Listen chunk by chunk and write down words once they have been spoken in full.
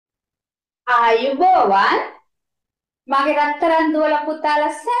ආයුබෝවන් මගේ රත්තරන් දුවල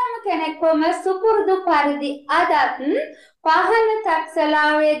පුතාලා සෑම කෙනෙක්වම සුපුරුදු පරිදි අදත් පහන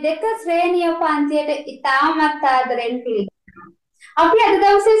තක්සලාවේ 2 ශ්‍රේණිය පන්තියට ඉතාමත් ආදරෙන් පිළිගන්නවා. අපි අද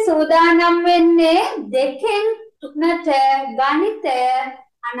දවසේ සූදානම් වෙන්නේ 2න් 3ට ගණිතය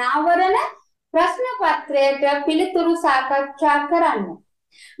අනාවරණ ප්‍රශ්න පත්‍රයට පිළිතුරු සාකච්ඡා කරන්න.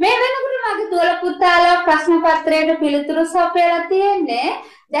 මේ වෙනකොට මගේ දුවල පුතාලා ප්‍රශ්න පත්‍රයට පිළිතුරු සපයලා තියෙන්නේ.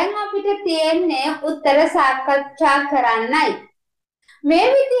 දැන් අපිට තියෙන්නේ උත්තර සාකච්ඡා කරන්නයි. මේ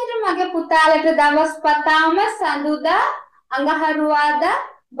විදිහට මගේ පුතාලට දවස් පතාම සඳුදා, අඟහරුවාදා,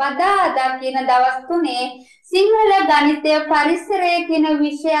 බදාදා කියන දවස් තුනේ සිංහල ගණිතය පරිසරය කියන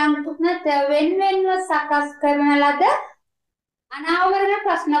විෂයන් තුනට වෙන්වෙන්ව සකස් කරන ලද අනාවරණ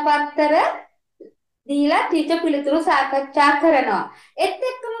ප්‍රශ්න පත්‍ර දීලා ටීචර් පිළිතුරු සාකච්ඡා කරනවා. ඒත්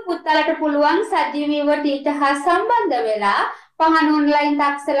එක්කම පුතාලට පුළුවන් සජීවීව ටීචර් හා සම්බන්ධ වෙලා පහන ඔන්ලයින්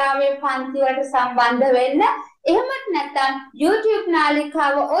තක්සලාවේ පන්ති වලට සම්බන්ධ වෙන්න. එහෙමත් නැත්නම් YouTube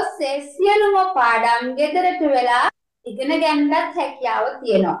නාලිකාව ඔස්සේ සියලුම පාඩම් ගෙදරට වෙලා ඉගෙන ගන්නත් හැකියාව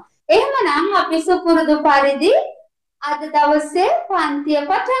තියෙනවා. එහෙමනම් අපි සුපුරුදු පරිදි අද දවසේ පන්තිය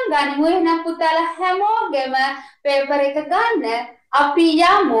පටන් ගනිමු. එහෙනම් පුතාලා හැමෝගෙම පේපර් එක ගන්න. අපි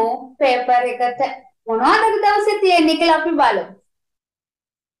යමු පේපර් එකට. මොනවද අද දවසේ තියෙන්නේ කියලා අපි බලමු.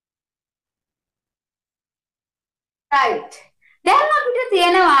 right. දැන් අපිට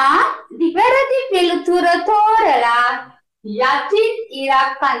තියෙනවා නිවැරදි පිළිතුර තෝරලා යටින්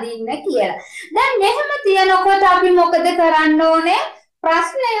ඉරක් අඳින්න කියලා. දැන් මෙහෙම තියනකොට අපි මොකද කරන්න ඕනේ?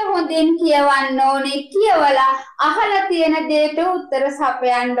 ප්‍රශ්නය හොඳින් කියවන්න ඕනේ. කියවලා අහලා තියෙන දෙයට උත්තර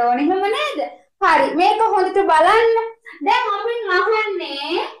සපයන්න ඕනේ. එහෙම නේද? හරි. මේක හොඳට බලන්න. දැන් අපි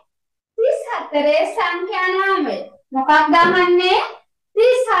අහන්නේ 34 සංඛ්‍යා නාමය. මොකක්ද අහන්නේ?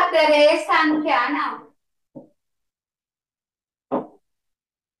 34 සංඛ්‍යා නාමය.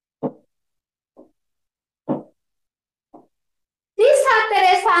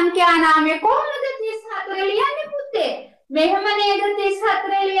 34 සංඛ්‍යා නාමය කොහොමද 34 ලියන්නේ පුතේ? මෙහෙම නේද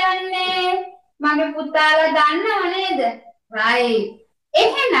 34 ලියන්නේ? මගේ පුතාලා දන්නව නේද? right.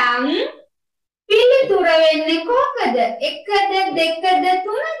 එහෙනම් පිළිතුර වෙන්නේ කොහොමද? 1ද 2ද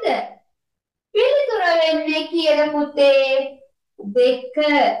 3ද? පිළිතුර වෙන්නේ කීයද පුතේ?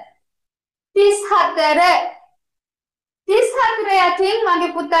 2. 34. 34 යටින්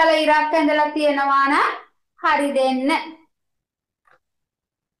මගේ පුතාලා ඉරක් ඇඳලා තියෙනවා නම් හරි දෙන්න.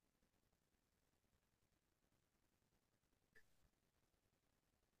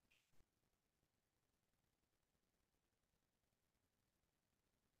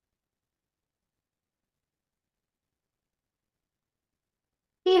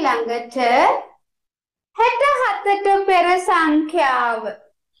 ඊළඟට 67ට පෙර සංඛ්‍යාව.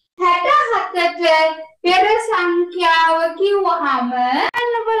 67ට පෙර සංඛ්‍යාව කිව්වහම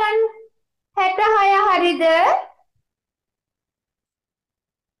අන්න බලන්න 66 හරිද?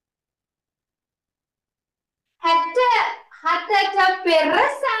 67ට පෙර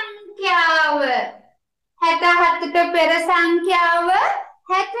සංඛ්‍යාව. 67ට පෙර සංඛ්‍යාව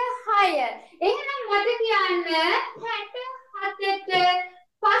 66. එහෙනම් මට කියන්න 67ට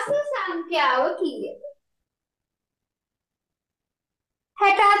පසු සංඛ්‍යාව කීයද?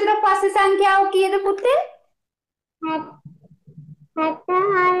 64 පසු සංඛ්‍යාව කීයද පුතේ?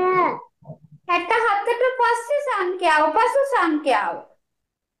 66. 67ට පස්සේ සංඛ්‍යාව පසු සංඛ්‍යාව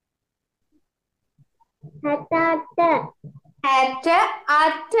 68.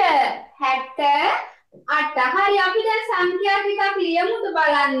 68. හරි අපි දැන් සංඛ්‍යා ටිකක් ලියමුද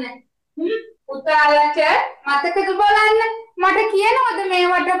බලන්න. පුතාලට මතකද බලන්න? මට කියනවද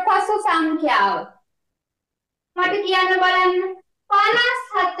මේවට පසු සංඛ්‍යාව? මට කියන්න බලන්න.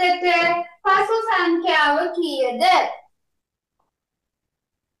 57ට පසු සංඛ්‍යාව කීයද?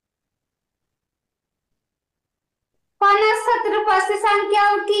 57ට පස්සේ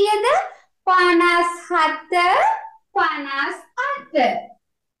සංඛ්‍යාව කීයද? 57 58.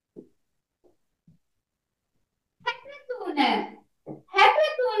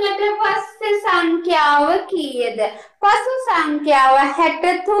 63ට පස්සේ සංඛ්‍යාව කීයද? පසු සංඛ්‍යාව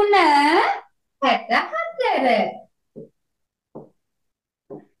 63 64.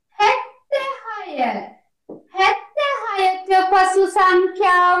 76ට පසු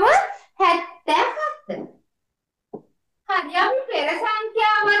සංඛ්‍යාව 77. හරි අපි පෙර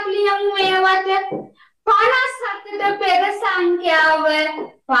සංඛ්‍යාවක් ලියමු මේවට. 57ට පෙර සංඛ්‍යාව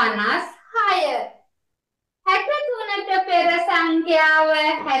 56. 63ට පෙර සංඛ්‍යාව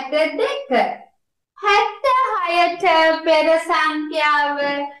 62. 76ට පෙර සංඛ්‍යාව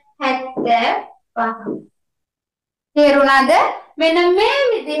 75. තේරුණාද? මෙන්න මේ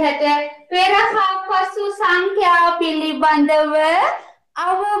විදිහට පෙර හා පසු සංඛ්‍යා පිළිබඳව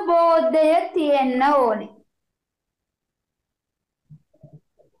අවබෝධ අවබෝධය තියෙන්න ඕනේ.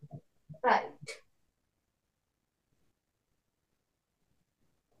 right.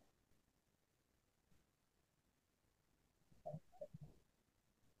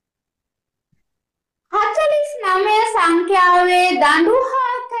 හතලිස් නවය සංඛ්‍යාවේ දඬු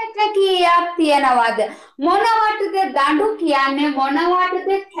හා කැට කීයක් තියෙනවද? මොනවටද දඬු කියන්නේ මොනවටද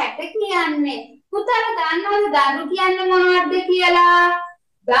කැට කියන්නේ? පුතාලා දන්නවද දඬු කියන්නේ මොනවටද කියලා?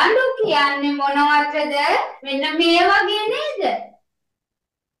 දඬු කියන්නේ මොනවටද? මෙන්න මේ වගේ නේද?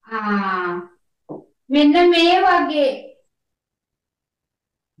 මෙන්න මේ වගේ.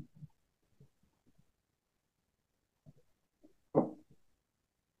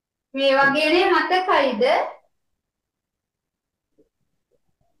 මේ වගේනේ මතකයිද?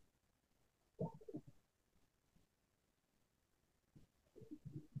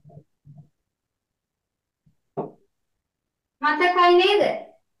 මතකයි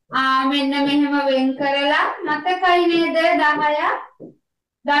නේද? මෙන්න මෙහෙම වෙන් කරලා මතකයි නේද 10ක්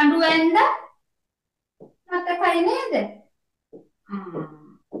දඬු වෙන්ද මතකයි නේද?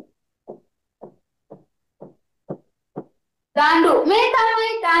 දඬු මේ තමයි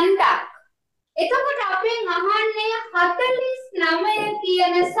දණ්ඩක්. එතකොට අපෙන් අහන්නේ 49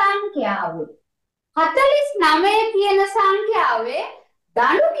 කියන සංඛ්‍යාව. 49 කියන සංඛ්‍යාවේ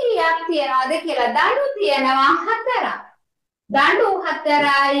දඬු කීයක් තියනවද කියලා. දඬු තියෙනවා 4ක්. දඬු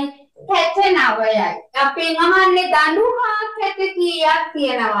 4යි කැට 9යි. අපෙන් අහන්නේ දඬු හා කැට කීයක්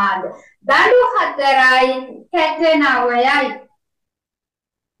තියනවාද? දඬු 4යි කැට 9යි.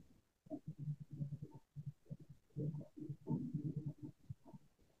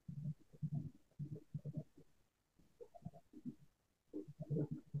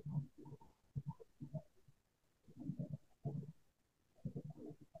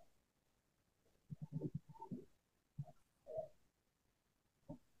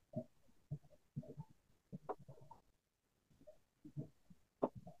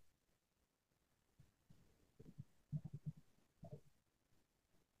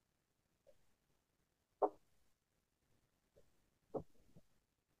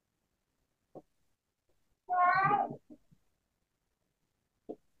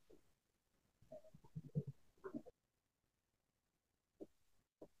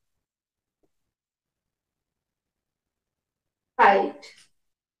 right.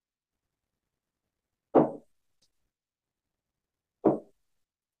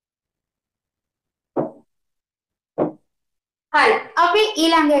 හරි අපි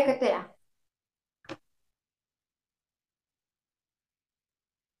ඊළඟ එකට යමු.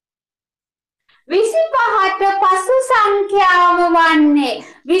 25ට පසු සංඛ්‍යාව වන්නේ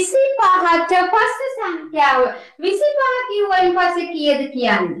 25ට පසු සංඛ්‍යාව 25 කිව්වයින් පස්සේ කීයද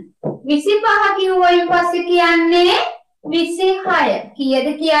කියන්නේ? 25 කිව්වයින් පස්සේ කියන්නේ 26.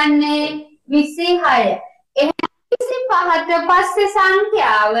 කීයද කියන්නේ? 26. එහෙනම් 25ට පස්සේ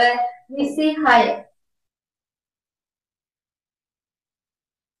සංඛ්‍යාව 26.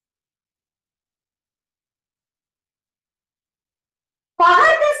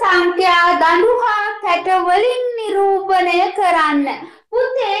 පහත සංඛ්‍යා දඬු හා කැට වලින් නිරූපණය කරන්න.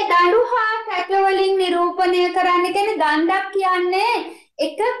 පුතේ දඬු හා කැට වලින් නිරූපණය කරන්න කියන්නේ දණ්ඩක් කියන්නේ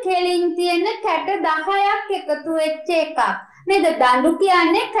එක කෙලින් තියෙන කැට 10ක් එකතු වෙච්ච එකක්. නේද? දඬු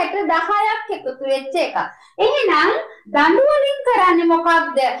කියන්නේ කැට 10ක් එකතු වෙච්ච එකක්. එහෙනම් දඬු වලින් කරන්නේ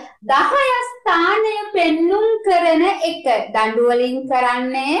මොකක්ද? 10 ස්ථානය පෙන්눔 කරන එක. දඬු වලින්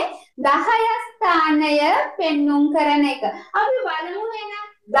කරන්නේ 10 ස්ථානය පෙන්눔 කරන එක. අපි බලමු එහෙනම්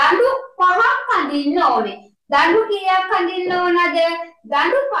දඬු 5ක් අඳින්න ඕනේ. දඬු කීයක් අඳින්න ඕනද?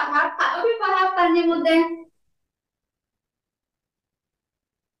 දඬු 5ක්. අපි 5ක් අඳිමුද?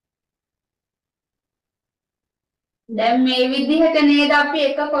 දැන් මේ විදිහට නේද අපි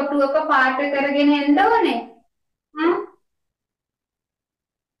එක කොටුවක පාට කරගෙන එන්න ඕනේ.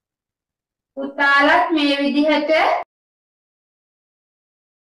 පුතාලත් මේ විදිහට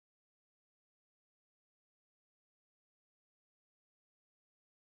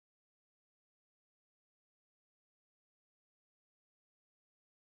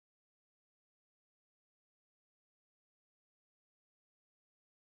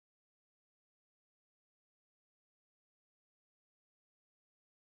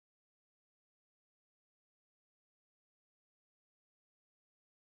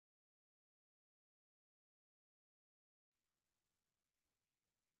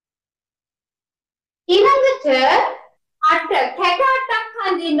ඊළඟට 8 කැට 8ක්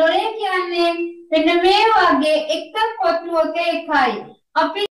අඳින්න ඕනේ කියන්නේ මෙන්න මේ වගේ එක කොටුවක එකයි.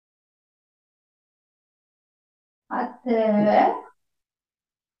 අපි 8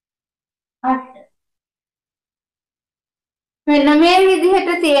 8 මෙන්න මේ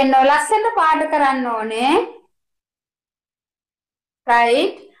විදිහට තියෙනවා. ලස්සනට පාට කරන්න ඕනේ.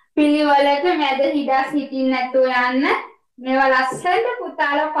 right. පිළිවෙලට මැද හිඩස් හිටින්න නැතුව යන්න. මේවා ලස්සනට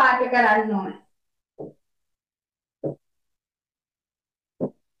පුතාලා පාට කරන්න ඕනේ.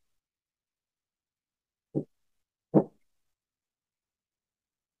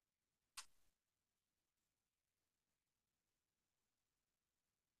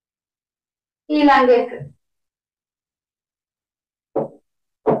 ඊළඟ එක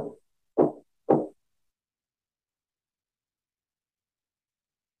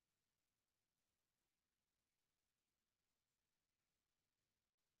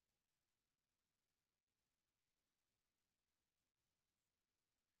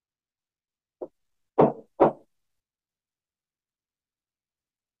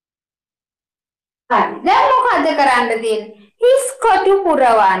හරි. දැන් මොකද කරන්න තියෙන්නේ? හිස් කොටු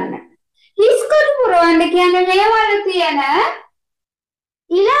පුරවන්න. හිස් කොටු පුරවන්න කියන්නේ මේවල තියෙන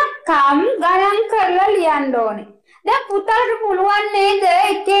ඉලක්කම් ගණන් කරලා ලියන්න ඕනේ. දැන් පුතාට පුළුවන් නේද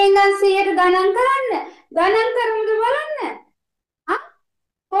එකේ ඉඳන් 100ට ගණන් කරන්න? ගණන් කරමුද බලන්න? ආ?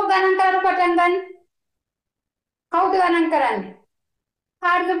 කො ගණන් කරලා පටන් ගන්න? කවුද ගණන් කරන්නේ?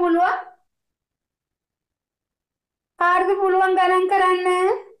 කාටද පුළුවන්? කාටද පුළුවන් ගණන්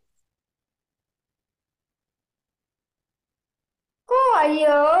කරන්න?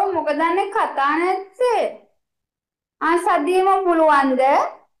 අයියෝ මොකදන්නේ කතා නැත්තේ? සදියම පුළුවන්ද?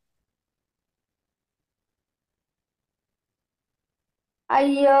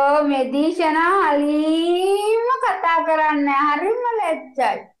 අයියෝ මෙදීෂනා හරිම කතා කරන්නේ හරිම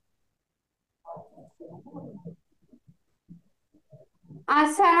ලැජ්ජයි.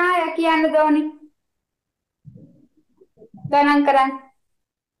 සනාය කියන්න දෝනි. ගණන් කරන්න.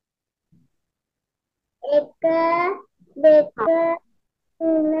 1 2 3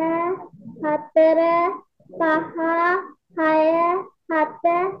 4 5 6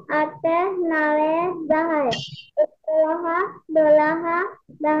 7 8 9 10 11 12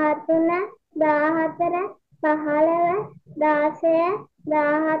 13 14 15 16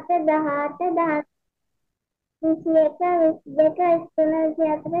 17 18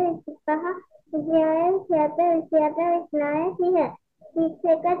 21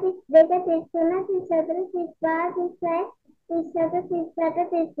 22 23 24 25 26 27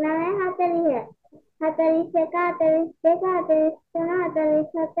 28 29 30 31 32 33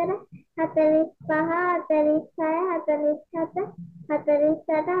 34 35 36 37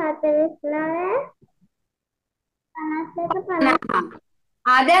 38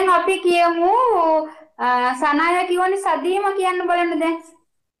 39 දැන් අපි කියමු සනාය කියවනේ සදීම කියන්න බලන්න දැන්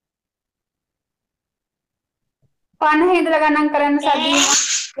 50 ඉඳලා ගණන් කරන්න සදීම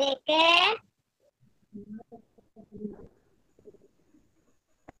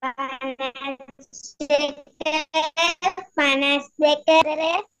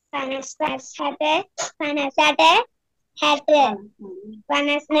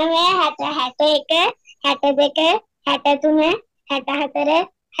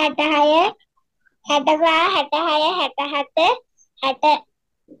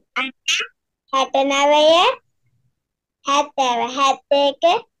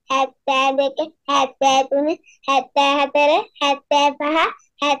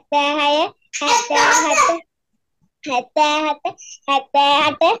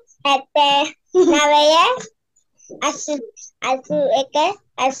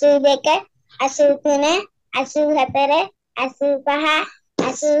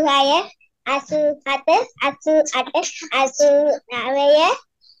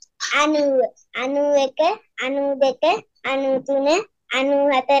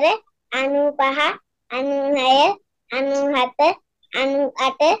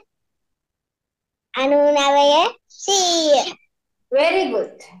 100 very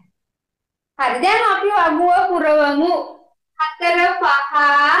good. හරි දැන් අපි වගුව පුරවමු 4 5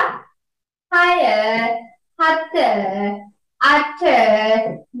 6 7 8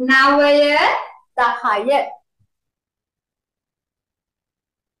 9 10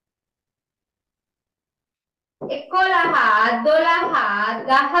 11 12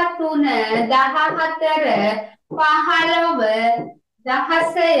 13 14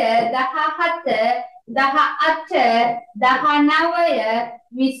 15 16 17 18 19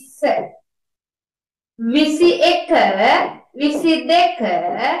 20 21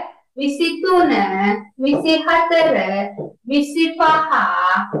 22 23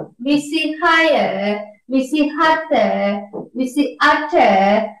 24 25 26 27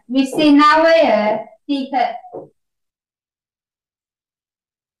 28 29 30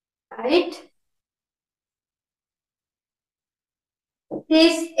 right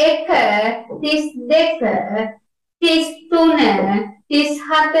 31 32 33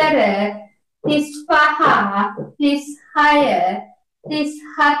 34 35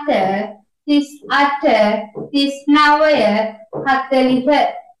 36 37 38 39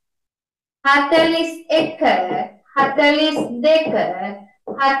 40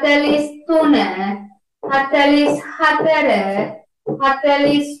 41 42 43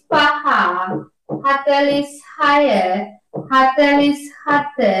 44 45 46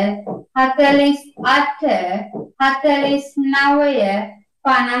 47 48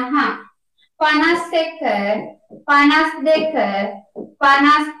 49 50 51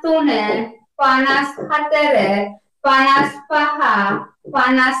 52 53 54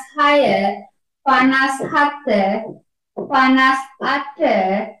 55 56 57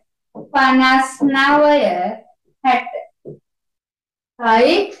 58 59 60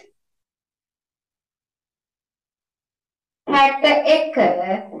 right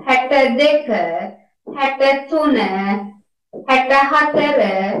 61 62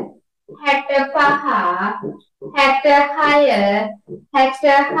 63 64 65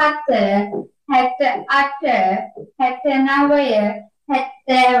 66 67 68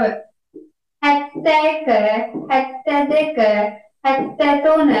 69 70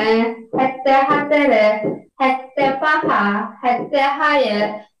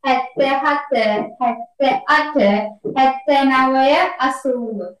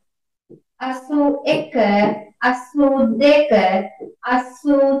 71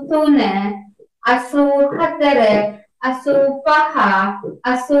 72 73 74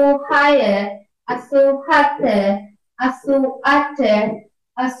 75 76 77 78 79 80 81 82 83 84 85 86 87 88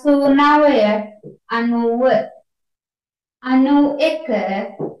 89 90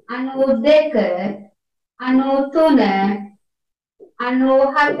 91 92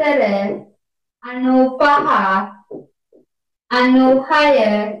 93 94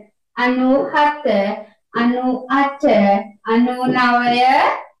 95 96 97 98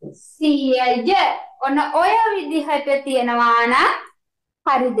 99 100 ඔන්න ඔය විදිහට තියනවා නම්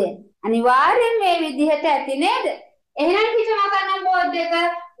හරිද? අනිවාර්යෙන් මේ විදිහට ඇති නේද? එහෙනම් කිචම ගන්න බෝඩ් එක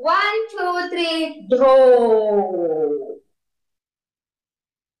 1 2 3 draw.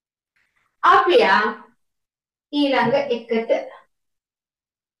 අපි ඊළඟ එකට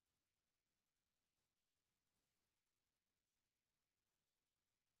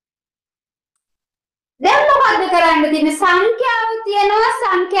දැන් මොකද කරන්න තියෙන්නේ? සංඛ්‍යාව තියෙනවා,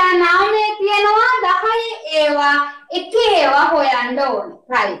 සංඛ්‍යා නාමය තියෙනවා, 10 ඒවා එක ඒවා හොයන්න ඕනේ.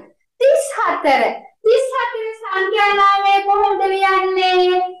 right 34 සංඛ්‍යා නාමය කොහොමද ලියන්නේ?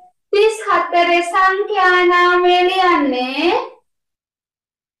 34 සංඛ්‍යා නාමය ලියන්නේ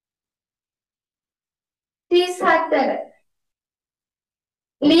 34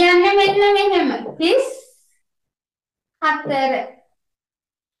 ලියන්නේ මෙන්න මෙහෙම 34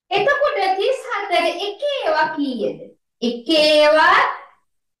 එතකොට 34 එක ඒවා කීයද? එක ඒවා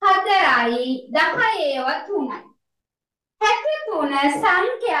 4යි 10 ඒවා 3යි. 63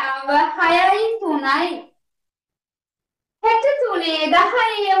 සංඛ්‍යාව 6යි 3යි. 63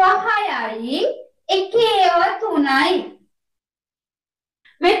 10 ඒවා 6යි එක ඒවා 3යි.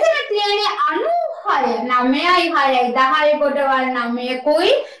 මෙතන තියෙන්නේ 96 9යි 6යි 10 කොටවල්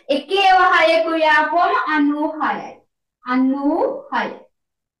 9කුයි එක ඒවා 6කුයි ආපුවම 96යි. 96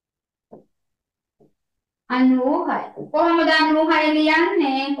 96 කොහොමද 96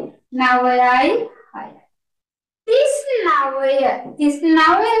 ලියන්නේ? 9යි 6යි.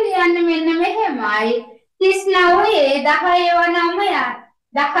 39 ලියන්නේ මෙන්න මෙහෙමයි. 39 10 ඒවා 9යි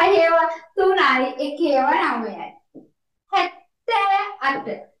 10 ඒවා 3යි එක ඒවා 9යි.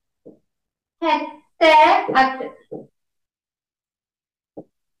 78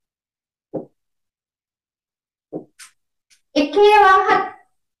 එක ඒවා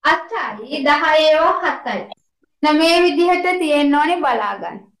 8යි 10 ඒවා 7යි. දැන් මේ විදිහට තියෙන්න ඕනේ බලා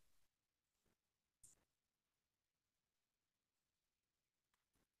ගන්න.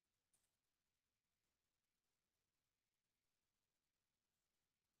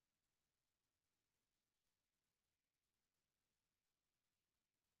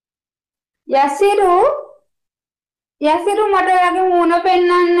 යසිරු මට ඔයාගේ මූණ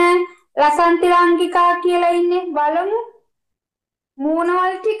පෙන්වන්න. ලසන්ති ලාංකිකා කියලා ඉන්නේ බලමු.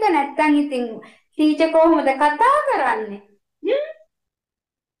 මූණවල ටික නැත්තම් ඉතින් ටීචර් කොහොමද කතා කරන්නේ?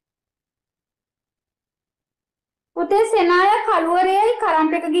 පුතේ සෙනාය කළුවරේයි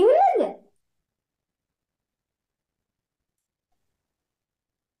කරන්ට් එක ගිහිල්ලාද?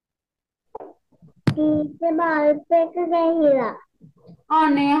 ටීචර් බල්බ් එක ගිහිලා.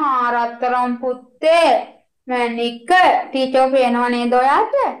 අනේ හාරතරම් පුතේ මැනික ටීචර් පේනව නේද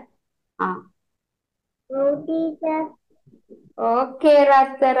ඔයාට? ඔව් ටීචර්. ඕකේ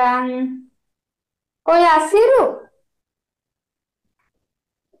රත්තරන්. ඔය අසිරු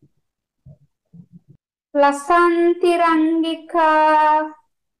ලසන්ති රංගිකා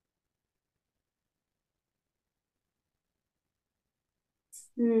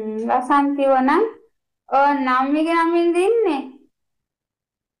ලසන්ති වනම් නම්මිගේ නමින් දෙන්නේ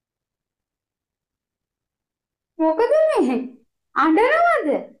මොකද මේ අඬනවද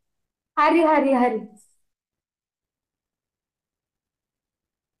හරි හරි හරි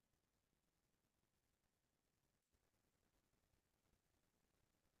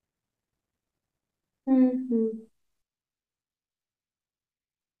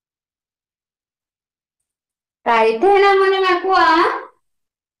right එහෙනම් මොන මකුවා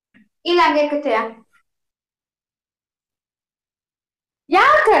ඊළඟ එකට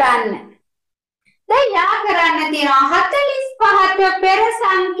යා කරන්න දැන් යා කරන්න තියෙනවා 45ට පෙර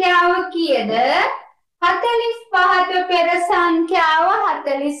සංඛ්‍යාව කීයද 45ට පෙර සංඛ්‍යාව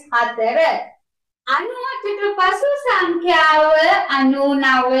 44 98ට පසු සංඛ්‍යාව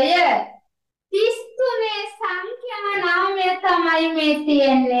 99 33 සංඛ්‍යා නාමය තමයි මේ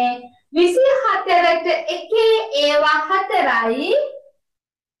තියෙන්නේ 24ට එකේ ඒවා 4යි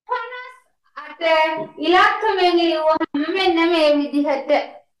 58 ඉලක්කමෙන් ලියුවම මෙන්න මේ විදිහට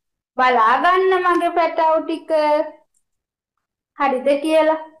බලා ගන්න මගේ පැටවු ටික හරිද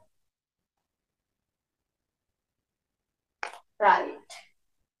කියලා right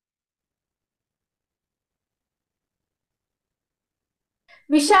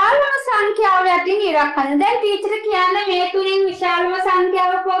විශාලම සංඛ්‍යාව යටින් ඉරක්කන්න දැන් ටීචර් කියන්නේ මේ තුنين විශාලම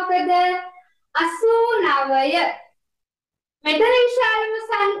සංඛ්‍යාව කොහොමද 89 මෙතන විශාලම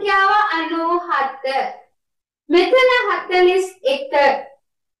සංඛ්‍යාව 97 මෙතන 41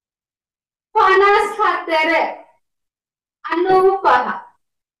 54 95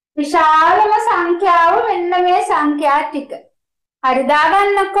 විශාලම සංඛ්‍යාව මෙන්න මේ සංඛ්‍යා ටික හරි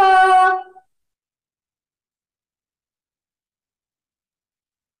දාගන්නකෝ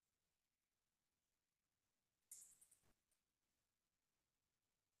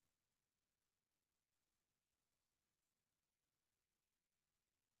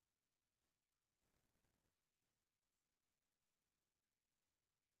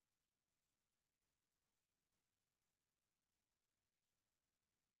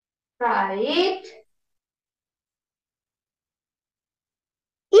right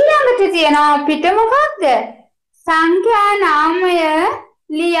ඊළඟට තියෙනවා අපිට මොකක්ද සංඛ්‍යා නාමය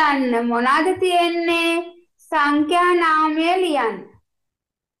ලියන්න මොනවාද තියෙන්නේ සංඛ්‍යා නාමය ලියන්න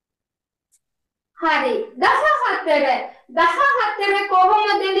හරි 14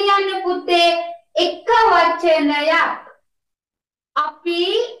 කොහොමද ලියන්නේ පුතේ එක වචනයක් අපි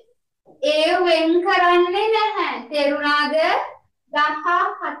ඒ වෙන් කරන්නේ නැහැ තේරුණාද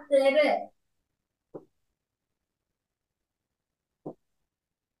 14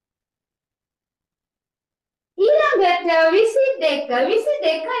 ඊළඟට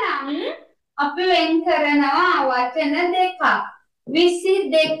 22 නම් අපි වෙන් කරනවා වචන දෙකක්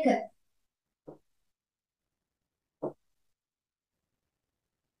 22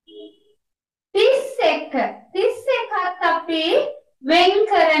 31ත් අපි වෙන්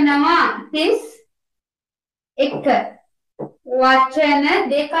කරනවා 31 වචන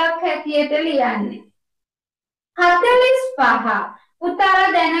දෙකක් හැටියට ලියන්නේ 45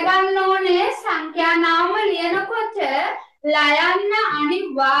 පුතාලා දැනගන්න ඕනේ සංඛ්‍යා නාම ලියනකොට ලයන්න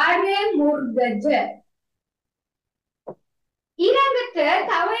අනිවාර්යෙන් මුර්ගජ ඊළඟට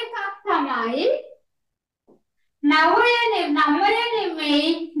තව එකක් තමයි නවය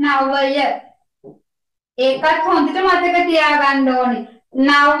නෙමෙයි ඒකත් හොඳට මතක තියාගන්න ඕනේ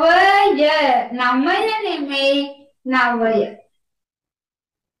නවය නෙමෙයි නවය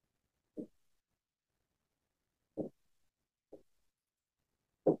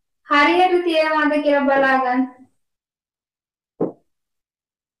හරියට තියෙනවද කියලා බලාගන්න.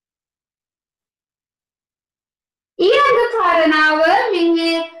 ඊළඟ කාරණාව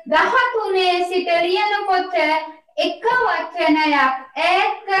මින්නේ 13 සිට ලියනකොට එක වචනයක්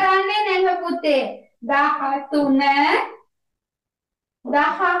ඈඩ් කරන්නේ නැහැ පුතේ. 13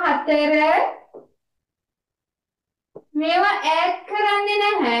 14 මේවා ඈඩ් කරන්නේ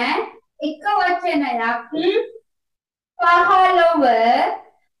නැහැ. එක වචනයක් 15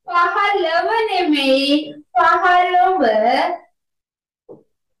 නෙමෙයි 15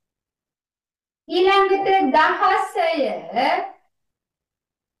 ඊළඟට 16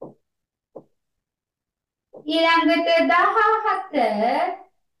 ඊළඟට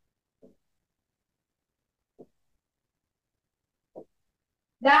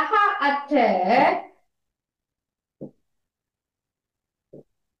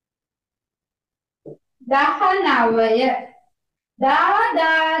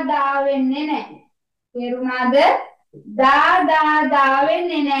 19 දා වෙන්නේ නැහැ. තේරුණාද? දා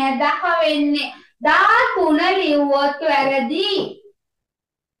වෙන්නේ නැහැ. 10 වෙන්නේ. 13 ලිව්වොත් වැරදි.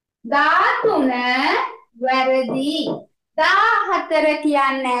 13 වැරදි. 14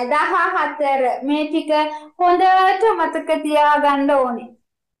 කියන්නේ 14. මේ ටික හොඳට මතක තියාගන්න ඕනේ.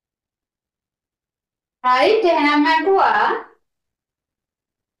 right එහෙනම් අහුවා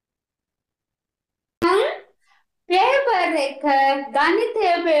පේපර් එක ගණිතය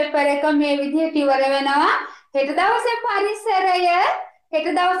පේපර් එක මේ විදිහට ඉවර වෙනවා. හෙට දවසේ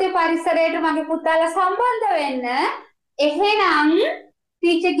පරිසරයට මගේ පුතාලා සම්බන්ධ වෙන්න. එහෙනම්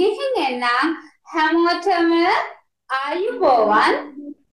ටීචර් ගිහින් එන්නම්. හැමෝටම ආයුබෝවන්.